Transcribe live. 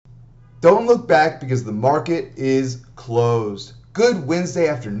Don't look back because the market is closed. Good Wednesday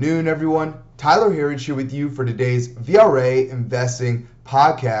afternoon, everyone. Tyler Herriage here with you for today's VRA Investing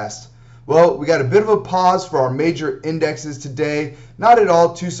Podcast. Well, we got a bit of a pause for our major indexes today. Not at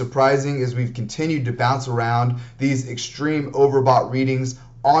all too surprising as we've continued to bounce around these extreme overbought readings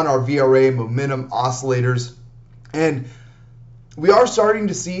on our VRA momentum oscillators. And we are starting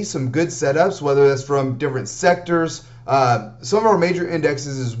to see some good setups, whether that's from different sectors, some of our major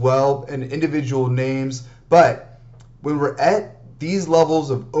indexes as well, and individual names. But when we're at these levels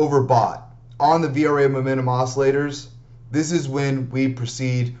of overbought on the VRA momentum oscillators, this is when we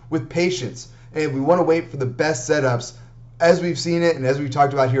proceed with patience. And we want to wait for the best setups as we've seen it and as we've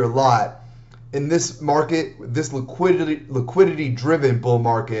talked about here a lot. In this market, this liquidity-driven bull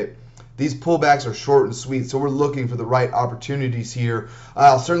market, these pullbacks are short and sweet, so we're looking for the right opportunities here.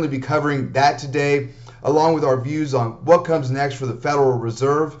 I'll certainly be covering that today, along with our views on what comes next for the Federal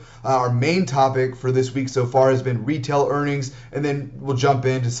Reserve. Our main topic for this week so far has been retail earnings, and then we'll jump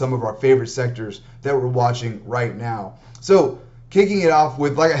into some of our favorite sectors that we're watching right now. So kicking it off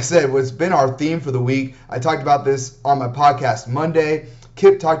with, like I said, what's been our theme for the week. I talked about this on my podcast Monday.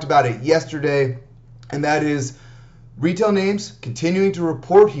 Kip talked about it yesterday, and that is retail names continuing to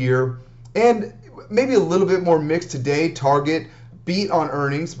report here, and maybe a little bit more mixed today. Target beat on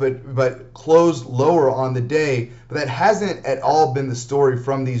earnings, but closed lower on the day. But that hasn't at all been the story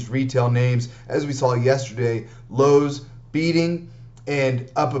from these retail names, as we saw yesterday. Lowe's beating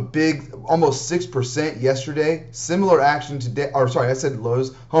and up a big, almost 6% yesterday. Similar action today, or sorry, I said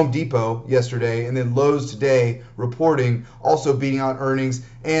Lowe's, Home Depot yesterday, and then Lowe's today reporting, also beating on earnings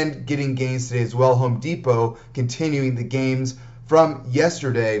and getting gains today as well. Home Depot continuing the gains from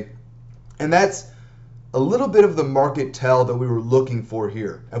yesterday. And that's a little bit of the market tell that we were looking for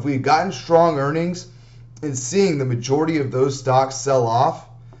here. If we had gotten strong earnings and seeing the majority of those stocks sell off,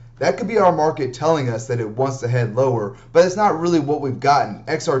 that could be our market telling us that it wants to head lower, but it's not really what we've gotten.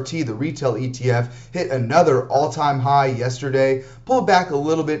 XRT, the retail ETF, hit another all-time high yesterday, pulled back a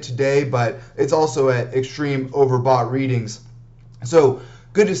little bit today, but it's also at extreme overbought readings. So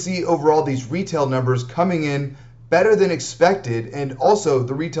good to see overall these retail numbers coming in better than expected, and also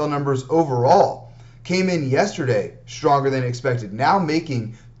the retail numbers overall came in yesterday stronger than expected, now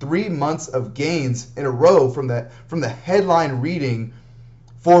making 3 months of gains in a row from the headline reading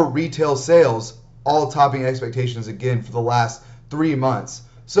for retail sales, all topping expectations again for the last 3 months.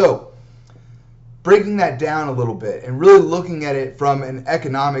 So breaking that down a little bit and really looking at it from an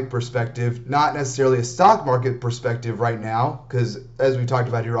economic perspective, not necessarily a stock market perspective right now, because as we talked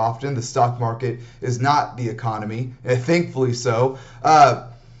about here often, the stock market is not the economy, and thankfully so.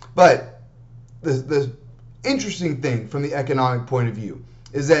 But the interesting thing from the economic point of view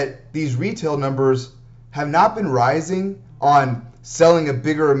is that these retail numbers have not been rising on selling a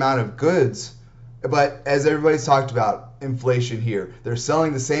bigger amount of goods, but as everybody's talked about, inflation here. They're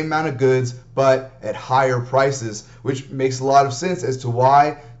selling the same amount of goods, but at higher prices, which makes a lot of sense as to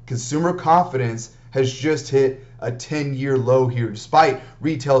why consumer confidence has just hit a 10-year low here, despite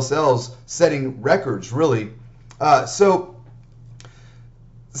retail sales setting records, really. So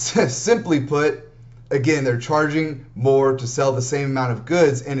simply put, again, they're charging more to sell the same amount of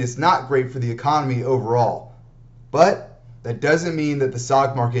goods, and it's not great for the economy overall. But that doesn't mean that the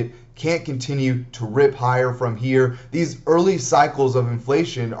stock market can't continue to rip higher from here. These early cycles of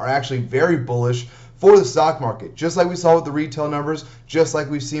inflation are actually very bullish for the stock market, just like we saw with the retail numbers, just like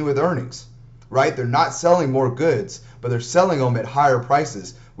we've seen with earnings, right? They're not selling more goods, but they're selling them at higher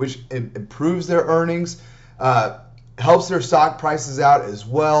prices, which improves their earnings, helps their stock prices out as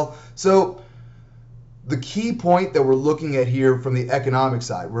well. So the key point that we're looking at here from the economic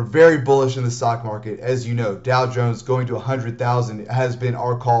side, we're very bullish in the stock market. As you know, Dow Jones going to 100,000 has been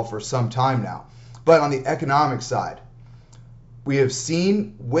our call for some time now. But on the economic side, we have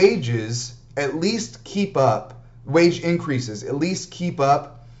seen wages at least keep up, wage increases at least keep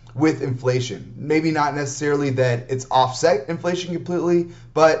up with inflation. Maybe not necessarily that it's offset inflation completely,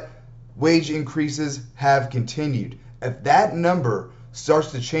 but wage increases have continued. If that number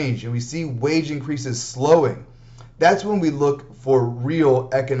starts to change and we see wage increases slowing, that's when we look for real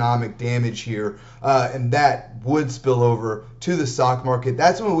economic damage here, and that would spill over to the stock market.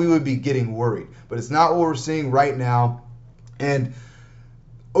 That's when we would be getting worried, but it's not what we're seeing right now. And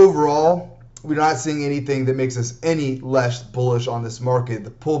overall, we're not seeing anything that makes us any less bullish on this market. The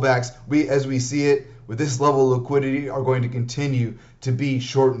pullbacks, as we see it with this level of liquidity, are going to continue to be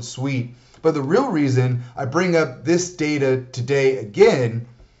short and sweet. But the real reason I bring up this data today again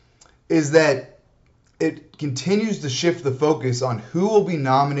is that it continues to shift the focus on who will be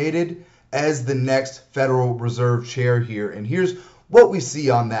nominated as the next Federal Reserve chair here. And here's what we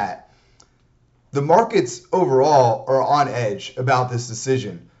see on that. the markets overall are on edge about this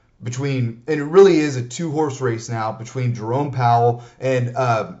decision and it really is a two-horse race now between Jerome Powell and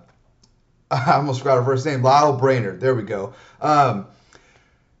I almost forgot her first name, Lael Brainard. There we go.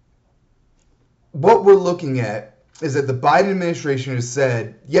 What we're looking at is that the Biden administration has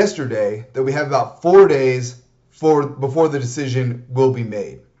said yesterday that we have about 4 days before the decision will be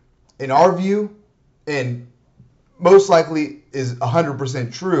made. In our view, and most likely is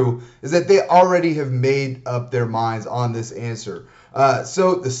 100% true, is that they already have made up their minds on this answer.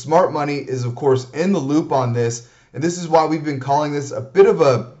 So the smart money is, of course, in the loop on this, and this is why we've been calling this a bit of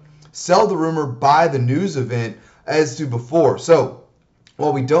a sell the rumor, buy the news event as to before. So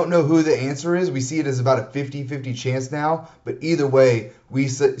while we don't know who the answer is, we see it as about a 50-50 chance now, but either way, we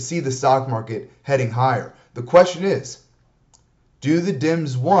see the stock market heading higher. The question is, do the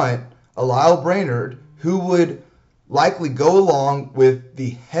Dems want a Lael Brainard who would likely go along with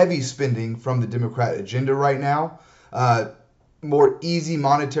the heavy spending from the Democrat agenda right now, more easy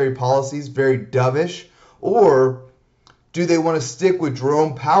monetary policies, very dovish, or do they want to stick with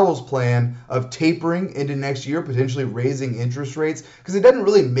Jerome Powell's plan of tapering into next year, potentially raising interest rates? Because it doesn't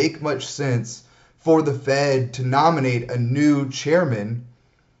really make much sense for the Fed to nominate a new chairman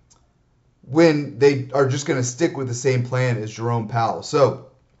when they are just going to stick with the same plan as Jerome Powell. So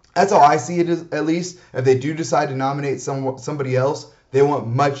that's how I see it, at least. If they do decide to nominate somebody else, they want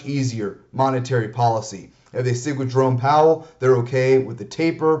much easier monetary policy. If they stick with Jerome Powell, they're okay with the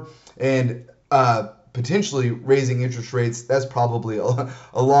taper and potentially raising interest rates. That's probably a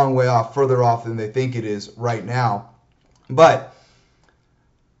long way off, further off than they think it is right now. But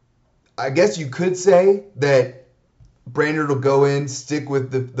I guess you could say that Brainard will go in, stick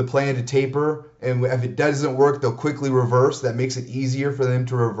with the plan to taper, and if it doesn't work, they'll quickly reverse. That makes it easier for them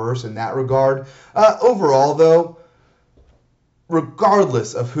to reverse in that regard. Overall, though,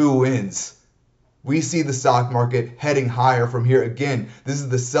 regardless of who wins, we see the stock market heading higher from here. Again, this is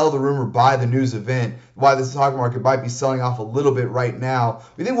the sell the rumor, buy the news event. Why the stock market might be selling off a little bit right now.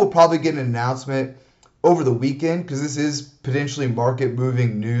 We think we'll probably get an announcement over the weekend because this is potentially market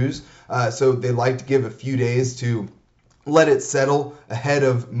moving news. So they like to give a few days to let it settle ahead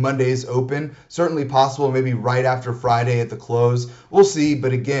of Monday's open. Certainly possible, maybe right after Friday at the close. We'll see,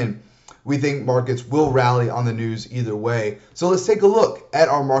 but again, we think markets will rally on the news either way. So let's take a look at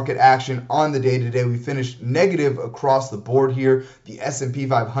our market action on the day today. We finished negative across the board here. The S&P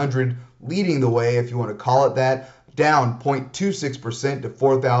 500 leading the way, if you want to call it that, down 0.26% to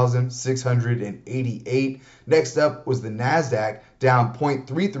 4,688. Next up was the NASDAQ, down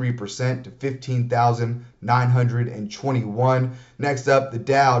 0.33% to 15,921. Next up, the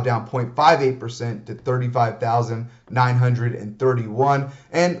Dow down 0.58% to 35,931.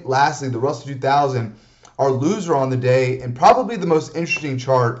 And lastly, the Russell 2000, our loser on the day, and probably the most interesting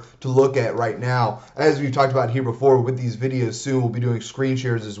chart to look at right now. As we've talked about here before with these videos, soon we'll be doing screen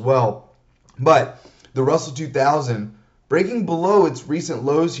shares as well. But the Russell 2000 breaking below its recent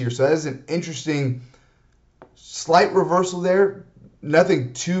lows here, so that is an interesting slight reversal there.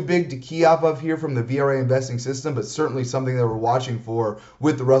 Nothing too big to key off of here from the VRA investing system, but certainly something that we're watching for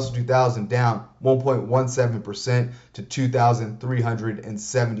with the Russell 2000 down 1.17% to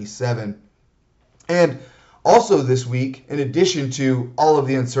 2,377. And also this week, in addition to all of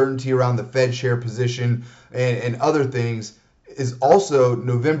the uncertainty around the Fed share position and other things, is also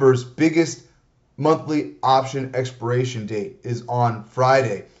November's biggest monthly option expiration date is on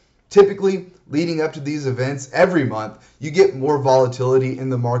Friday. Typically, leading up to these events every month, you get more volatility in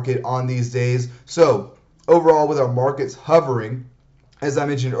the market on these days. So overall, with our markets hovering, as I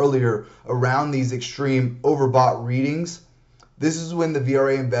mentioned earlier, around these extreme overbought readings, this is when the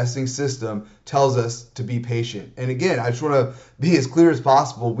VRA investing system tells us to be patient. And again, I just want to be as clear as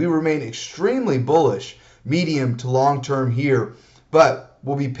possible. We remain extremely bullish, medium to long term here, but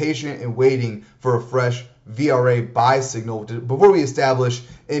we'll be patient and waiting for a fresh VRA buy signal before we establish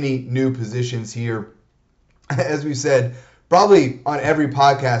any new positions here. As we said, probably on every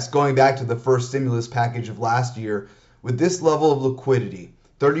podcast, going back to the first stimulus package of last year, with this level of liquidity,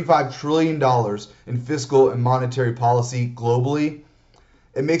 $35 trillion in fiscal and monetary policy globally,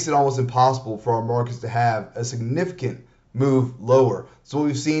 it makes it almost impossible for our markets to have a significant move lower. So what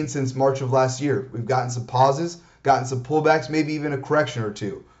we've seen since March of last year, we've gotten some pauses, gotten some pullbacks, maybe even a correction or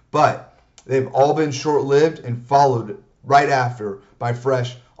two, but they've all been short-lived and followed right after by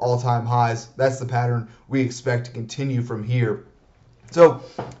fresh all-time highs. That's the pattern we expect to continue from here. So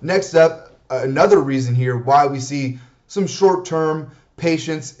next up, another reason here why we see some short-term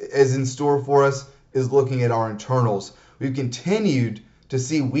patience is in store for us is looking at our internals. We've continued to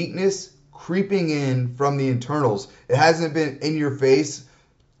see weakness creeping in from the internals. It hasn't been in your face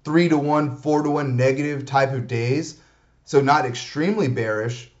 3-to-1, 4-to-1 negative type of days. So not extremely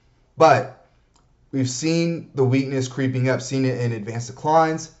bearish, but we've seen the weakness creeping up, seen it in advanced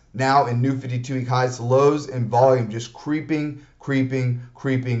declines, now in new 52-week highs to lows, and volume just creeping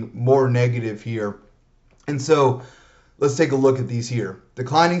more negative here. And so let's take a look at these here.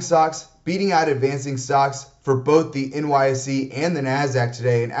 Declining stocks beating out advancing stocks for both the NYSE and the NASDAQ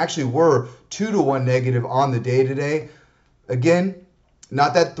today, and actually were 2-to-1 negative on the day today. Again,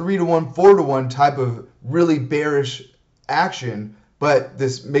 not that 3-to-1, 4-to-1 type of really bearish action, but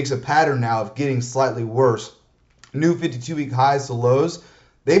this makes a pattern now of getting slightly worse. New 52-week highs to lows,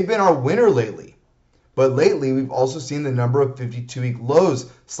 they've been our winner lately. But lately, we've also seen the number of 52-week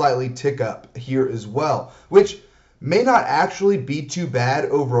lows slightly tick up here as well, which may not actually be too bad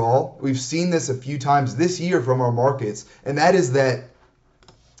overall. We've seen this a few times this year from our markets, and that is that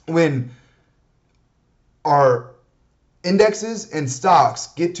when our indexes and stocks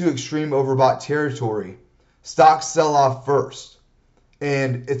get to extreme overbought territory, stocks sell off first.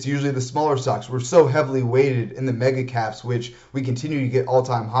 And it's usually the smaller stocks. We're so heavily weighted in the mega caps, which we continue to get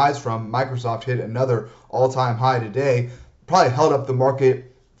all-time highs from. Microsoft hit another all-time high today. Probably held up the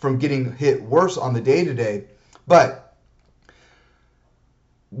market from getting hit worse on the day today. But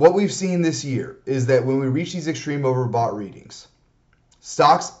what we've seen this year is that when we reach these extreme overbought readings,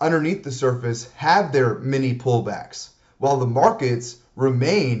 stocks underneath the surface have their mini pullbacks, while the markets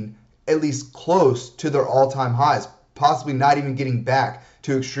remain at least close to their all-time highs, possibly not even getting back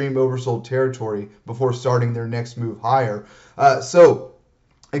to extreme oversold territory before starting their next move higher. So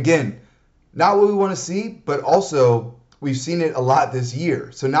again, not what we want to see, but also we've seen it a lot this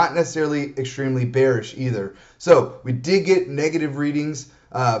year. So not necessarily extremely bearish either. So we did get negative readings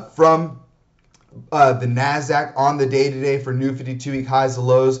from the NASDAQ on the day today for new 52-week highs to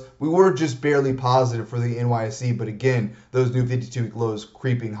lows. We were just barely positive for the NYSE, but again, those new 52-week lows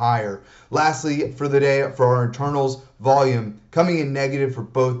creeping higher. Lastly, for the day, for our internals, volume coming in negative for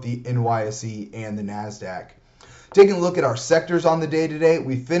both the NYSE and the NASDAQ. Taking a look at our sectors on the day today,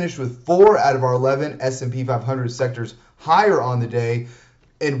 we finished with 4 out of our 11 S&P 500 sectors higher on the day.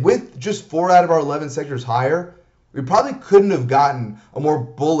 And with just 4 out of our 11 sectors higher, we probably couldn't have gotten a more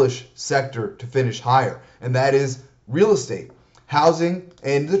bullish sector to finish higher, and that is real estate. Housing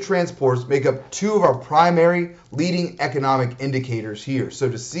and the transports make up 2 of our primary leading economic indicators here.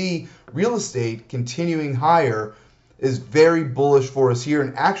 So to see real estate continuing higher is very bullish for us here,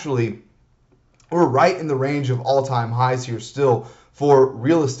 and actually we're right in the range of all-time highs here still for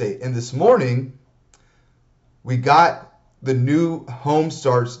real estate. And this morning we got the new home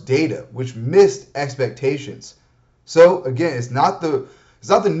starts data, which missed expectations. So again, it's not the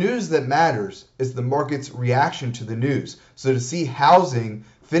news that matters, it's the market's reaction to the news. So to see housing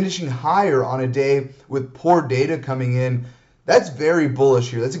finishing higher on a day with poor data coming in, that's very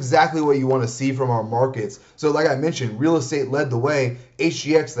bullish here. That's exactly what you want to see from our markets. So like I mentioned, real estate led the way.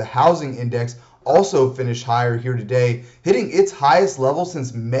 HGX, the housing index, also finished higher here today, hitting its highest level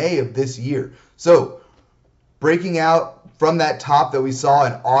since May of this year. So breaking out from that top that we saw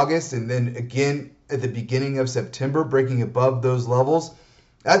in August, and then again at the beginning of September, breaking above those levels,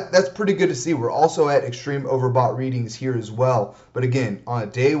 that's pretty good to see. We're also at extreme overbought readings here as well. But again, on a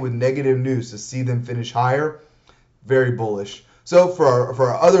day with negative news, to see them finish higher, very bullish. So for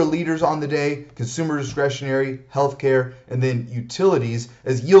our other leaders on the day, consumer discretionary, healthcare, and then utilities,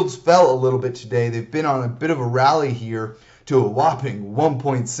 as yields fell a little bit today, they've been on a bit of a rally here to a whopping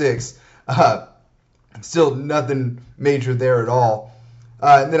 1.6. Still nothing major there at all.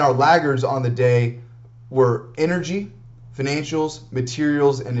 And then our laggards on the day were energy, financials,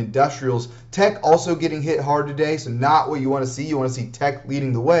 materials, and industrials. Tech also getting hit hard today, so not what you want to see. You want to see tech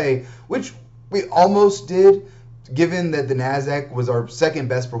leading the way, which we almost did, given that the NASDAQ was our second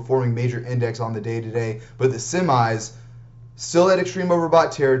best performing major index on the day today. But the semis still at extreme overbought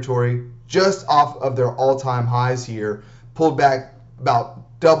territory, just off of their all-time highs here, pulled back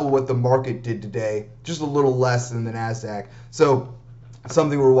about double what the market did today, just a little less than the NASDAQ. So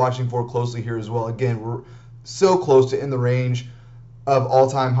something we're watching for closely here as well. Again, we're so close to in the range of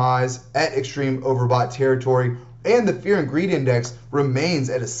all-time highs at extreme overbought territory, and the fear and greed index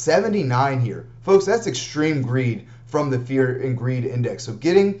remains at a 79 here. Folks, that's extreme greed from the fear and greed index. So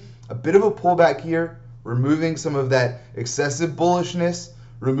getting a bit of a pullback here, removing some of that excessive bullishness,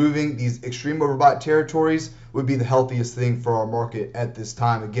 removing these extreme overbought territories would be the healthiest thing for our market at this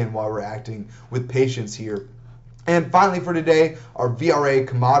time, again, while we're acting with patience here. And finally for today, our VRA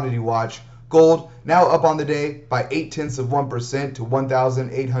commodity watch. Gold now up on the day by 0.8% to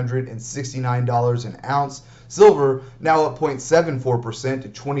 $1,869 an ounce. Silver now up 0.74% to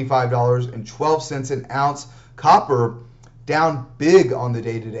 $25.12 an ounce. Copper down big on the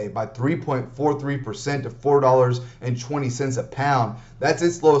day today by 3.43% to $4.20 a pound. That's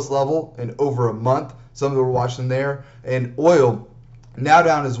its lowest level in over a month. Some of you were watching there. And oil now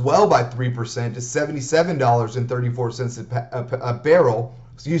down as well by 3% to $77.34 a barrel.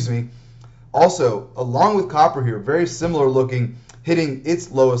 Excuse me. Also, along with copper here, very similar looking, hitting its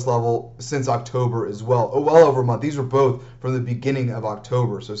lowest level since October as well. Well over a month. These were both from the beginning of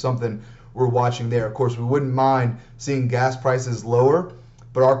October. So something we're watching there. Of course, we wouldn't mind seeing gas prices lower,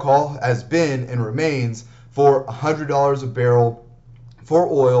 but our call has been and remains for $100 a barrel for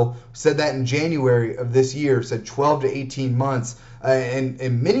oil. Said that in January of this year, said 12 to 18 months. And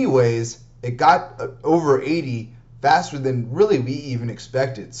in many ways, it got over 80 faster than really we even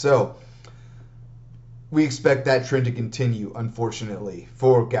expected. So we expect that trend to continue, unfortunately,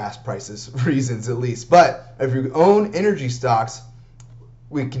 for gas prices reasons at least. But if you own energy stocks,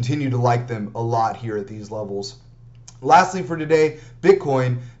 we continue to like them a lot here at these levels. Lastly for today,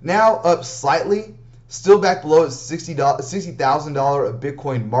 Bitcoin now up slightly, still back below its $60,000 a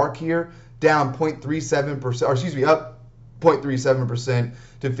Bitcoin mark here, down 0.37%, or excuse me, up 0.37%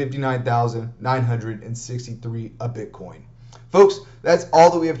 to 59,963 a Bitcoin. Folks, that's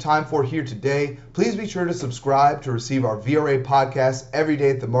all that we have time for here today. Please be sure to subscribe to receive our VRA podcast every day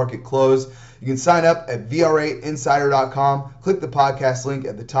at the market close. You can sign up at VRAinsider.com. Click the podcast link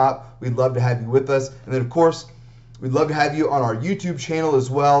at the top. We'd love to have you with us. And then, of course, we'd love to have you on our YouTube channel as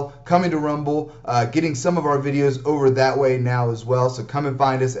well. Coming to Rumble, getting some of our videos over that way now as well. So come and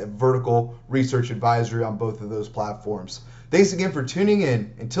find us at Vertical Research Advisory on both of those platforms. Thanks again for tuning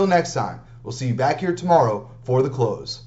in. Until next time, we'll see you back here tomorrow for the close.